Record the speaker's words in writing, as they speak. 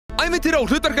Ævintýra- og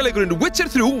hlutverkaleikurinn Witcher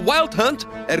 3 Wild Hunt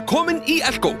kominn í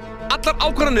Elko. Allar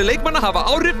ákvarðanir leikmanna hafa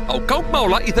áhrif á gang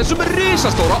mála í þessum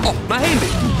risastóra opna heimi.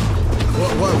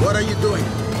 What are you doing?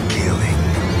 Killing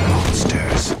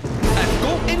monsters.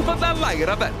 Elko einfaldlega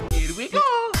lægra verð. Here we go!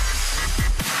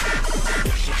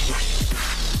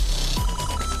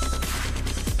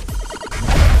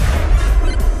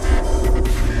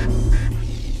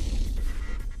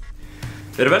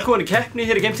 Við erum velkomin í keppni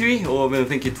hér í GameTíví og við höfum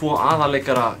fengið 2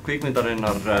 aðalleikara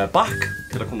kvikmyndarinnar Bakk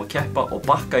til að koma að keppa og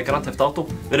bakka í Þetta.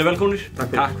 Við erum velkominir.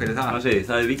 Takk fyrir það. Hvað segir?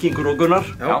 Það Víkingur og Gunnar.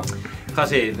 Já. Hvað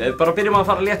segir? Við bara byrjum að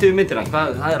fara létt yfir myndina.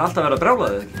 Það alltaf verið að brjála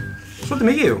þig, ekki? Svolítið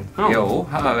mikið, jú. Já. Jú,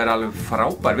 það var verið alveg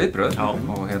frábær viðbrögð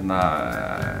og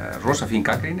rosa fín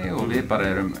gagnrýni og við bara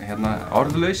erum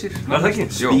orðlausir. Var það ekki?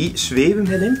 Svifum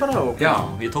inn bara og... Já.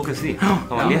 Ég tók eftir því.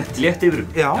 Það var létt yfir.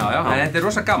 Já, en þetta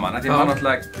rosa gaman. Því maður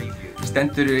náttúrulega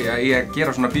stendur í að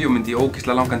gera svona bíómynd í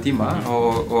ógeðslega langan tíma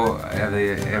og ef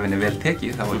henni vel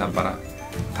tekið þá það bara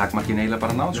takmarkin eiginlega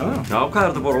bara náð, sko. Já, hvað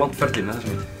þetta búið langt ferli með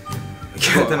þessum mynd?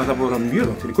 Þetta náttúrulega búið mjög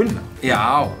langt fyrir Gunnar. Já,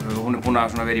 hún búin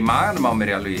að vera í maganum á mér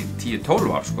í alveg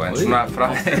 10-12 ár, sko, en svona frá...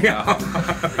 Já,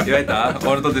 ég veit það,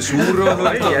 orðið dálítið súr og þú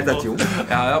veist. Ég þetta tjú.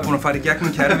 Já, búin að fara í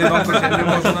gegnum kerfið nokkur sinnum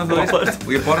og svona, þú veist,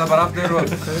 og ég borða bara aftur og...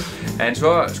 En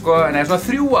svo, svona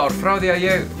 3 ár frá því að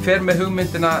ég fer með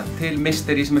hugmyndina til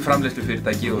Mystery sem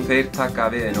framleiðslufyrirtæki og þeir taka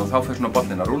við henni og þá fer svona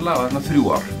boltinn að rúlla og það svona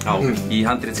 3 ár í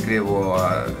handritsskrif og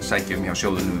sækjum hjá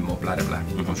sjóðunum og blæri blæ.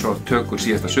 Og svo tökur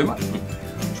síðasta sumar.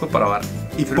 Svo bara var...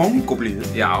 Í bongoblíðu?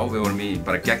 Já, við vorum í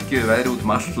bara geggjuðu veðri út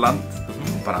allt land.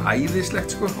 Bara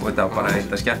æðislegt, sko. Og þetta var bara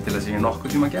eitt af skemmtilega sem ég nokkuð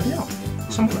tíma gert. Já,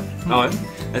 samfélag. Já,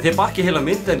 en þið bakkið heila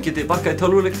mynd en getið bakkað í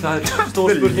tölvuleik, það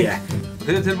stór spurning.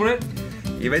 Þið eru tilbúinir?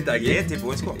 Ég veit ekki. Ég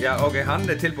tilbúinn, sko. Já, ok, hann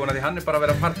tilbúinn því hann bara að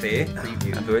vera að partí.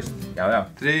 En þú veist, já.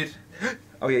 3,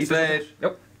 á ég 2,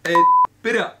 1,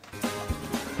 byrja!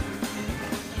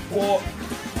 Og...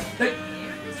 Nei!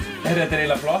 Þetta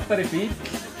eiginlega flottari bíl.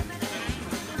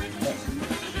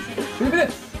 Bíddu!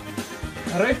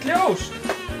 Það er rautt ljós!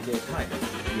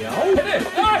 Já!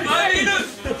 Mínus!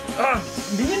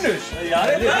 Mínus? Já,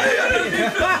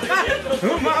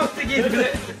 Þú mátt ekki!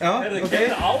 Já, ok.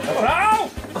 Frá!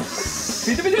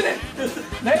 Bíddu!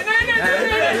 Nei!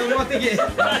 Þú mátt ekki!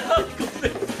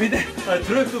 Bíddu! Það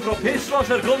trukkur frá pissvans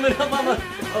komin hérna.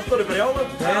 Það står upp í jálum.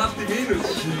 Það allt í mínus.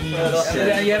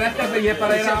 Ég ekki að ég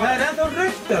bara Það ennþá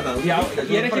rautt að það. Já,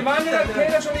 ég ekki vanur að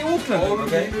keyra svona í útlöndum.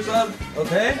 Ok. Mínusar.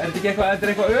 Ok. Þetta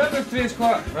eitthvað öfugt við, sko.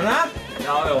 Hanna?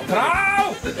 Já. Frá!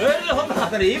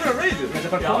 Það yfir á rauðu. Þetta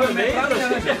bara komið með fram til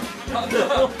þessu.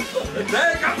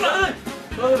 Nei, gamla!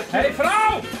 Hei, frá!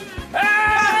 Hei!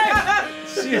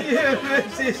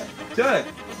 Sjáðu.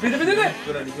 Bíddu! Þetta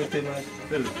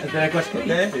Þetta eitthvað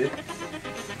skrítið.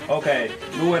 Ok,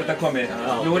 nú þetta komið.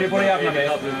 Nú ég búinn að jafna mig.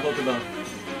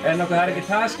 En nokkuð, það ekki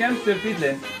það skemmtur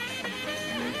bíllinn.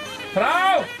 Frá!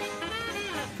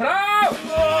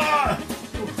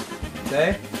 Ok.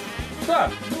 Hvað?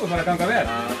 Nú farið að ganga vel.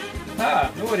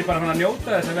 Nú ég bara að njóta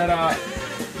þess að vera að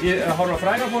horfa á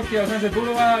fræga fólki á Sunset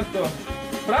Boulevard og...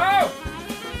 Frá!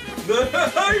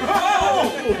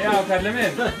 Já, kallið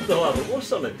minn. Þetta var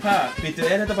rosalegt. Býttu,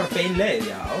 þetta bara bein leið?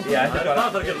 Já. Já, þetta bara...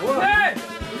 Það ekki að voða. Nei!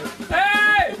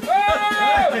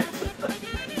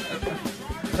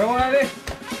 Róaði þig.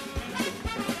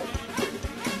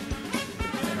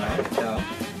 Já.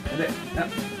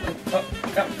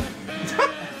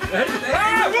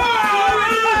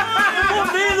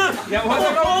 Já,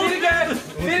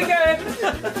 fyrirgefðu.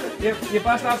 Ég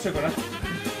baðst afsökunar.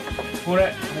 Hún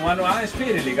var nú aðeins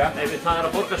fyrir líka. Nei, það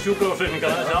að borga sjúkrahúsreikninga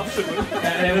þessi afsökun.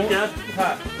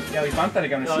 Já, í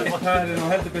Bandaríkjunum. Það nú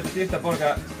heldur betur dýrt að borga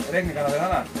reikningana fyrir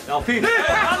hana. Já, fínt.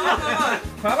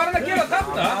 Hvað var hann að gera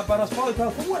þarna? Það var bara að spáði hvað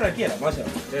þú að gera, maður sjá.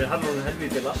 Hann var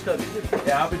helvítið laskaði bílinn.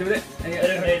 Já, bíddu.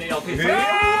 Já, fínt.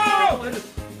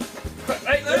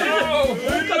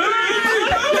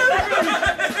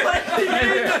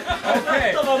 Ok.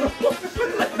 Þetta var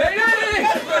rosalegt. Nei!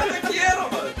 Hvað er að gera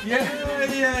maður?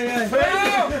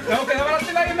 Ok, það var allt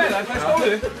í lagi með það, það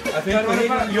stóðu. Það fengur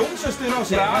hérna ljósastur á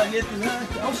sig, það létu það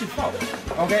ekki á sig fá.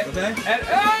 Ok. Hvað er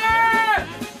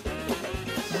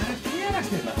að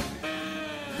gerast hérna?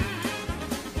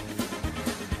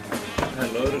 Það er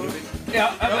lögreglubíll. Já,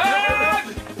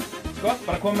 sko,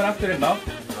 bara komum við aftur inn á.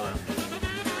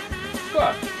 Sko,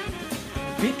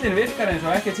 bíllinn virkar eins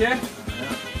og ekkert sé.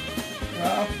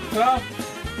 Frá.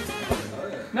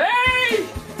 Nei!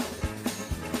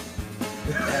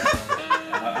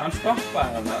 Hann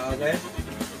stoppaði þarna. Ok.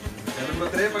 Erum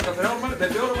að drepa eitthvað 3 manni, nei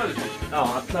 4 manni? Já,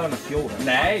 allavega 4.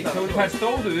 Nei, þær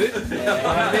stóðu upp.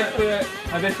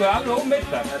 Það virkuðu alveg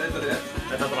ómeittar. Það reyndar rétt.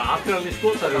 Þetta bara adrenalín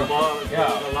skot, það eru bara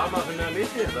að lama fyrir að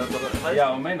miti. Já,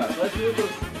 meinar.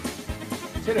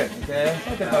 Sérðu,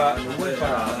 þetta bara,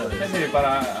 þessi er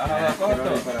bara að hafa það gott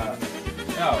og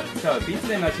já, sjáðu,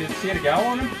 bíllinn sér ekki á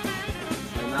honum.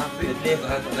 Þetta er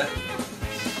rétt.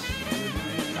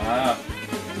 Já,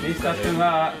 snýst allt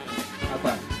það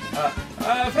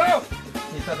frá!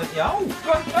 Snýst allt, já!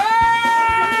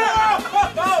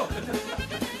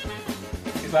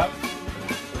 Í slapp.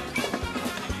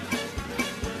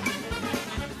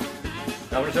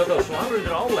 Það var að sjá það svarur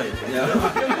undir álægir. Já.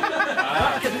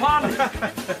 Ekkert panik.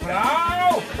 Frá!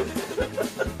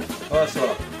 Og svo.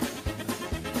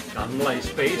 Gamla í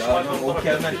space. Já, það var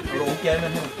ógeðmenn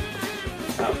hérna.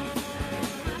 Já.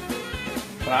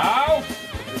 Frá!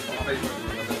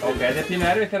 Ok, þetta er pínu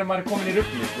erfitt þegar maður er komin í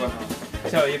rugli, sko.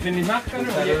 Sjá, ég finn í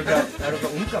hnakkanum og ég... Það eru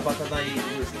eitthvað unga bara þarna í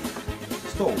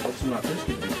stól, svona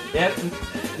fjölskyldum.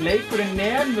 Leikurinn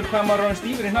nemur hvað maður er orðinn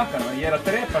stífur í hnakkanum. Ég er að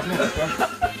drepast núna, sko.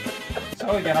 Sá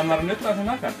ekki, hann var að nutta þessu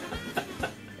hnakkan.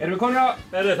 Erum við komin á...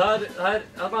 Það er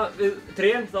þarna við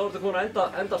trén, þá er þetta komin að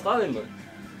enda staðinn, maður.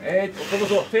 1,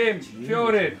 5,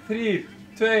 4, 3,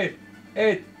 2,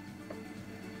 1.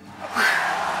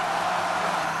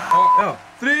 Já.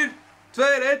 3, 2,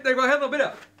 1, eitthvað hérna að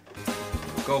byrja.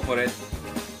 Go for it.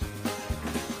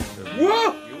 Wow!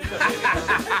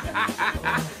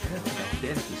 Þetta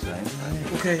er ekki svo eins.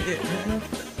 Ok,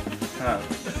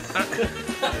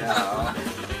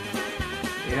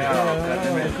 Já,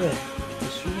 hvernig með.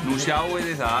 Nú sjáu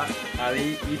þið það að í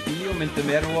bíómyndum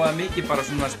er voða mikið bara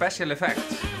svona special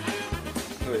effects.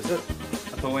 Þú veist,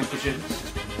 að þó einhver sér.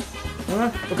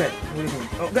 Ok,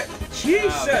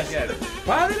 Jesus!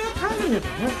 Hvað er það að tala um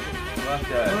hérna?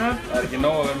 Það er ekki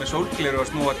nóg að vera með sólgleru og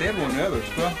snúa demónu öfur,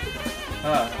 sko.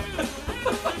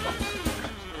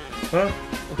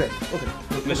 Ok.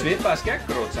 Þú ert með svipaða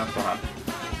skeggrót samt á hann.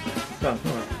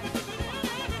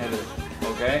 Heyrðu,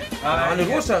 ok. Hann er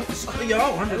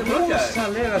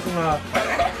rosalega svona...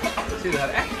 Sýðu, það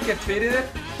er ekkert fyrir þér.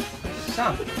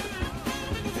 Samt.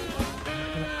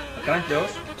 Grænt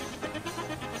ljós.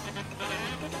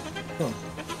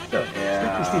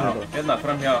 Hérna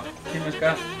fram hjá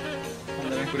kínverska.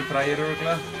 Það er einhverju frægir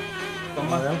örugglega.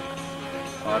 Koma.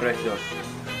 Og rautt ljós.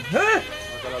 Hvað er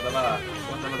þetta með það?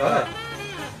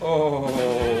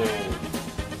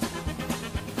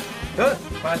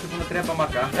 Hvað ertu búinn að drepa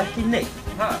marga? Ekki neitt.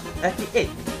 Ekki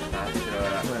einn. Það þýttir að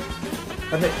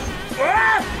vera.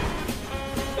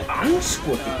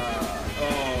 Andskoti.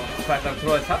 Hvað ætlar að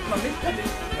tróða þarna milli?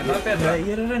 Er það betra?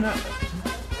 Ég er að reyna...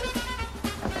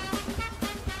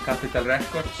 Capital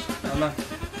Records, þarna.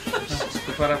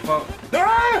 Þú fara að fá...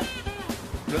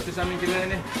 Plötusamning í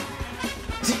leiðinni.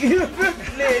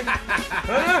 Djöfullinn!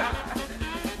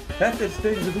 Þetta er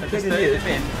stöðin sem þú gerir niður. Þetta er stöðin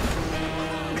minn.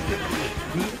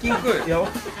 Víkingur. Já,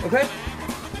 ok.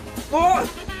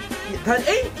 Það er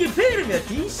enginn fyrir mér,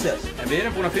 Jesus! En við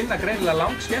erum búin að finna greinilega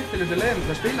langt skemmtilegustu leiðina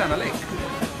til að spila þennan leik.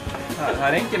 Það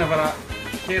er enginn að fara að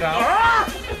keyra á.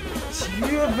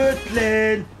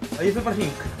 Djöfullinn! Ég fyrir bara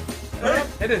hring.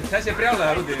 Heyrðu, þessi er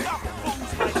brjálaðar úti.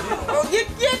 Ég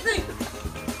get þig!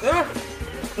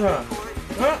 Já,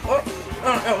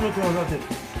 nú komum við það til.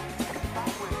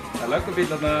 Það er löggubíl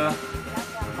þarna.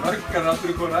 Löggan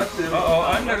aftur komin eftir.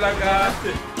 Önnur lögga.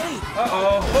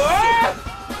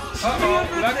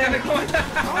 Löggan er komin.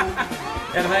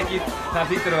 Er það ekki, það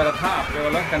hlýtur að vera tap ef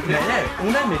að löggan til. Nei,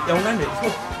 hún er mér, sko.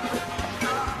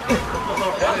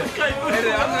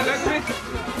 Heyrðu, annar löggubíl.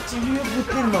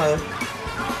 Djöfullinn maður.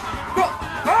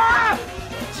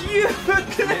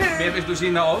 Djöfullinn! Mér finnst þú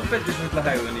sína ofbeldisfulla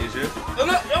hegðun í þessu.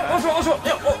 Og svo,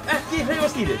 ekki hreyfa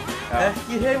stýrið.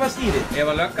 Ekki hreyfa stýrið. Ef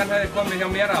að löggan hefði komið hjá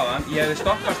mér áðan, ég hefði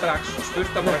stoppað strax og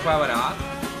spurt hann bara hvað væri að.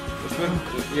 Og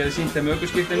ég hefði sýnt þeim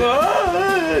ökuskírteini.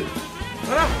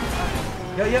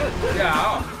 Já,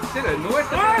 sérðu, nú er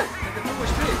þetta búið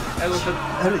spil.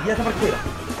 Hörru, ég ætla bara að keyra.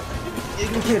 Ég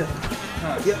er að keyra.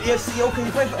 Ok, ég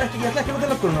ætla ekki að láta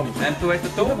löggurinn á mig. En þú veist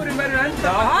að dómurinn verður enda.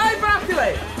 Já, það er bara allt í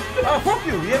lagi. Fuck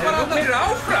you, ég er bara Þú keyrir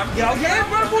áfram. Já, ég er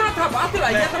bara búinn að tapa, allt í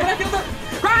lagi, ég ætla bara ekki að láta...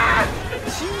 Hvað?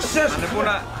 Jesus!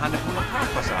 Hann er búinn að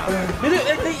tapa sig.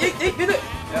 Bíddu.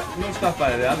 Já, nú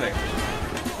stoppaði þið alveg.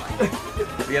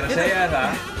 Ég er að segja þér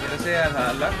það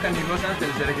að löggan í Los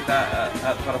Angeles er ekkert að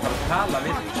fara að tala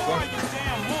við þig, sko.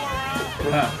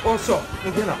 Og svo,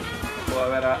 hérna. Og að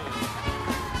vera...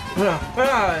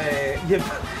 Ég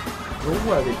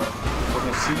prófaði þig. Og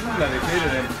svona sílaði fyrir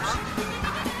þeim.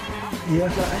 Ég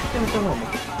ætla ekki að láta ná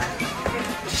mig.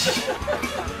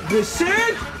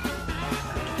 Vissir!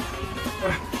 Þú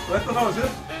ert að ná þessu?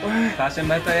 Það sem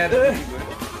þetta er,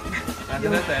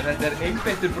 þetta er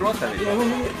einbeittur brotavík.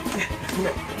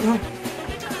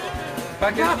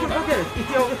 Hvað gerir þú? Hvað gerir?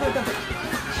 Ítti á þetta.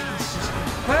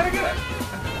 Hvað er að gera?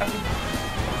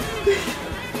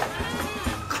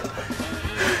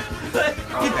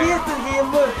 Ég get ekki, ég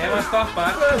mörg. Ef hann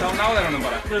stoppar, þá náðir hann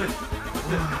bara.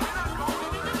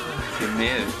 Því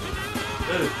miður.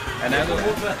 En ef þú...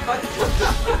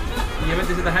 Ég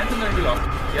myndi setja hendurnar upp í loft,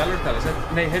 í alveg tala,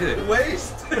 nei, heyrðu.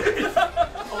 Waste!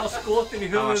 Það var skotin í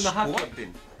höfuðinu að halla.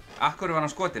 Skotin? Akkur var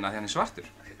hann skotin að því hann er svartur?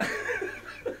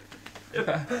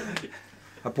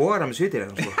 Það bogar hann með svitir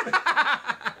hérna, sko.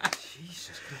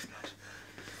 Jesus Christ.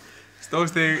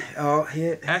 Stóðst þig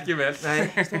ekki vel. Nei,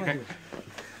 stóð ekki vel.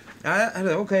 Jæja,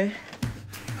 heyrðu, ok.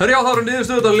 Hörru, já, það eru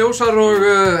niðurstöðurnar ljósar og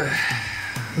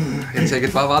ég sé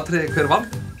ekkert hvað atriði hver vann.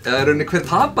 Eða rauninni hver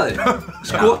tapaði.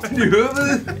 Skotin í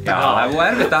höfuðið. Já, það var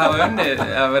erfitt að hafa unnið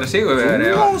að vera sigurvegari.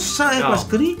 Þú losaði eitthvað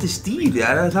skrítið stýri.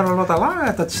 Það þarf að láta laga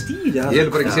þetta stýri. Ég vil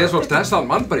bara ekki segja svo stressaðan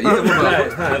mann bara.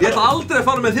 Ég ætla aldrei að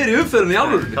fara með þér í umferðinni í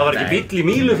alvörunni. Það var ekki bíll í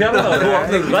mílu fjarlægð.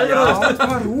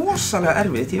 Það var rosalega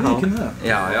erfitt, ég veit ekki um það.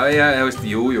 Já, ég veist,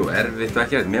 jú, erfitt og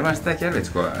ekki erfitt. Mér fannst þetta ekki erfitt,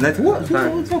 sko. Nei, þú var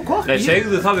gott. Nei,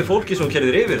 segðu það við fólki sem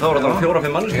keyrðir yfir, þá var það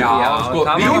 4-5 manneskjur. Já, sko,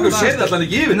 Víkingur keyrði allan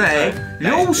ekki yfir. Nei,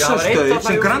 ljósastöð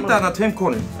sem grandaði hana 2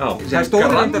 konum. Það stóð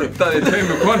reyndar upp. Grandaði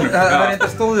 2 konum? Það var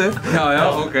reyndar stóð upp. Já,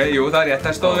 ok, jú, það er rétt.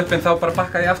 Það stóð upp en þá bara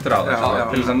bakkaði ég aftur á það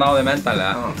til þess að ná þeim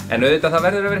endanlega. En auðvitað það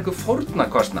verður að vera einhver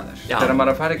fórnarkostnaður þegar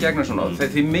maður er að fara í gegnum svona.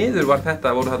 Því miður var þetta,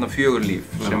 voru þarna 4 líf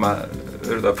sem að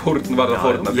auðvitað var það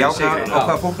fórna fyrir sig. Já, og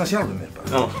hvað fórna sjálfum mér bara.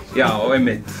 Já,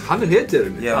 einmitt. Hann er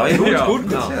hetjurinn. Já,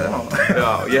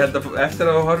 ég held að eftir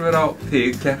að þú horfir á þig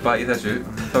keppa í þessu,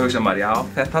 þá hugsa maður, já,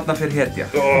 þetta þarna fyrir hetja.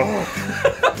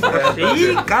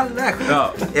 Ríkalegt.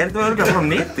 Er þetta örugglega frá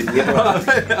netið?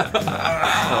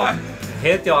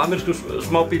 Hetja á amerísku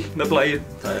smábíl með blæju.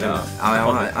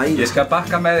 Ég skal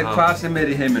bakka með þér hvar sem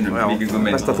er í heiminum, Víkingur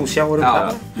minn. Best að þú sjáur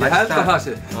það. Ég held að það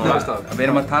sé. Við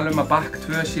erum að tala um að Bakk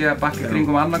 2 sé að bakka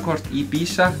kringum annarkort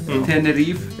Ibiza,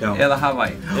 Tenerife eða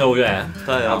Hawaii. Já,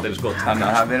 það er aldeilis gott. Þannig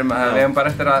að við erum bara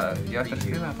eftir að, ég ætla að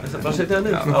skrifa það bara. Það er bara að setja það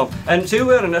niður. En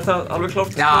sigurvegarinn, er það alveg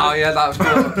klárt? Já, ég held að, sko,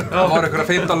 það voru einhverja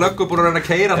 15 löggur búin að reyna að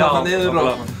keyra þarna niður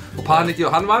og paniki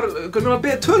og hann var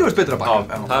töluvert betra Bakk.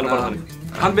 Já, það er bara þannig.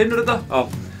 Hann vinnur þetta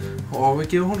og við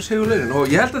gefum honum sigurleirin og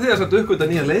ég held að þið að setja uppgöta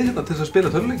nýja leið hérna til þess að spila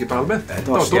töluleiki bara alveg. Þetta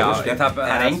var stórkostlegt. Já, það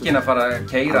er enginn að fara að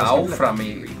keyra áfram í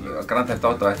Grand Theft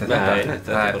Auto eftir þetta.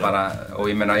 Það er bara, og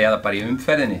ég meina eða bara í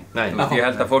umferðinni. Ég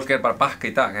held að fólk er bara Bakk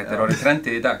í dag, þetta er orðið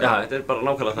trendið í dag. Já, þetta er bara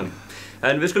nákvæmlega þannig.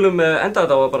 En við skulum enda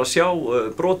þetta á að bara sjá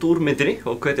brot úr myndinni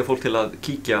og hvetja fólk til að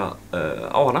kíkja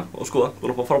á hana og skoða.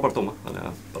 Við erum á frábæra dóma, þannig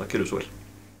að bara kjörum svo vel.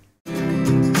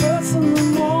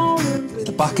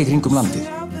 Þetta bakka í kringum landið.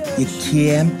 Ég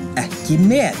kem ekki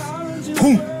með.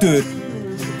 Punktur.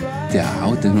 Já,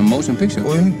 þetta er svona motion picture.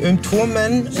 Og 2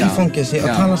 menn í fangelsi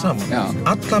að tala saman.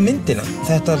 Alla myndina.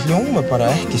 Þetta hljómar bara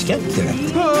ekki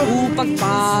skemmtilegt. Bakk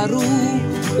baru,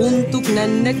 undug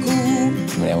nenneku.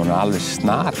 Ef hún er alveg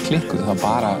snar klikkuð þá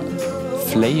bara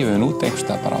flegjum við henn út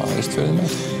einhverstað bara á Austfjörðum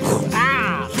með.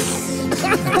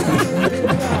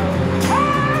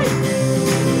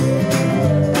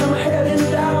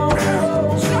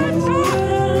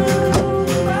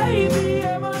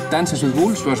 Dances with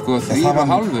Wolves var sko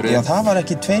 3,5. Já, það var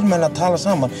ekki 2 menn að tala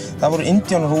saman. Það voru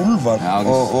indjánar og úlfar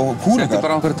og kúrikar. Setti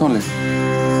bara á einhverja tónlist.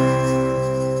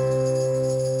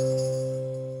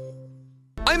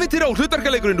 Ævintýra og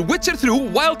hlutverkaleikurinn Witcher 3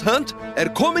 Wild Hunt er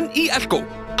kominn í Elko.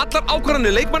 Allar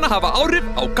ákvarðanir leikmanna hafa áhrif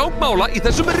á gang mála í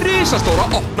þessum risastóra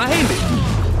opna heimi.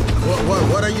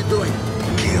 What are you doing?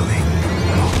 Killing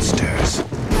monsters.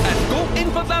 Elko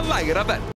einfaldlega lægra verð.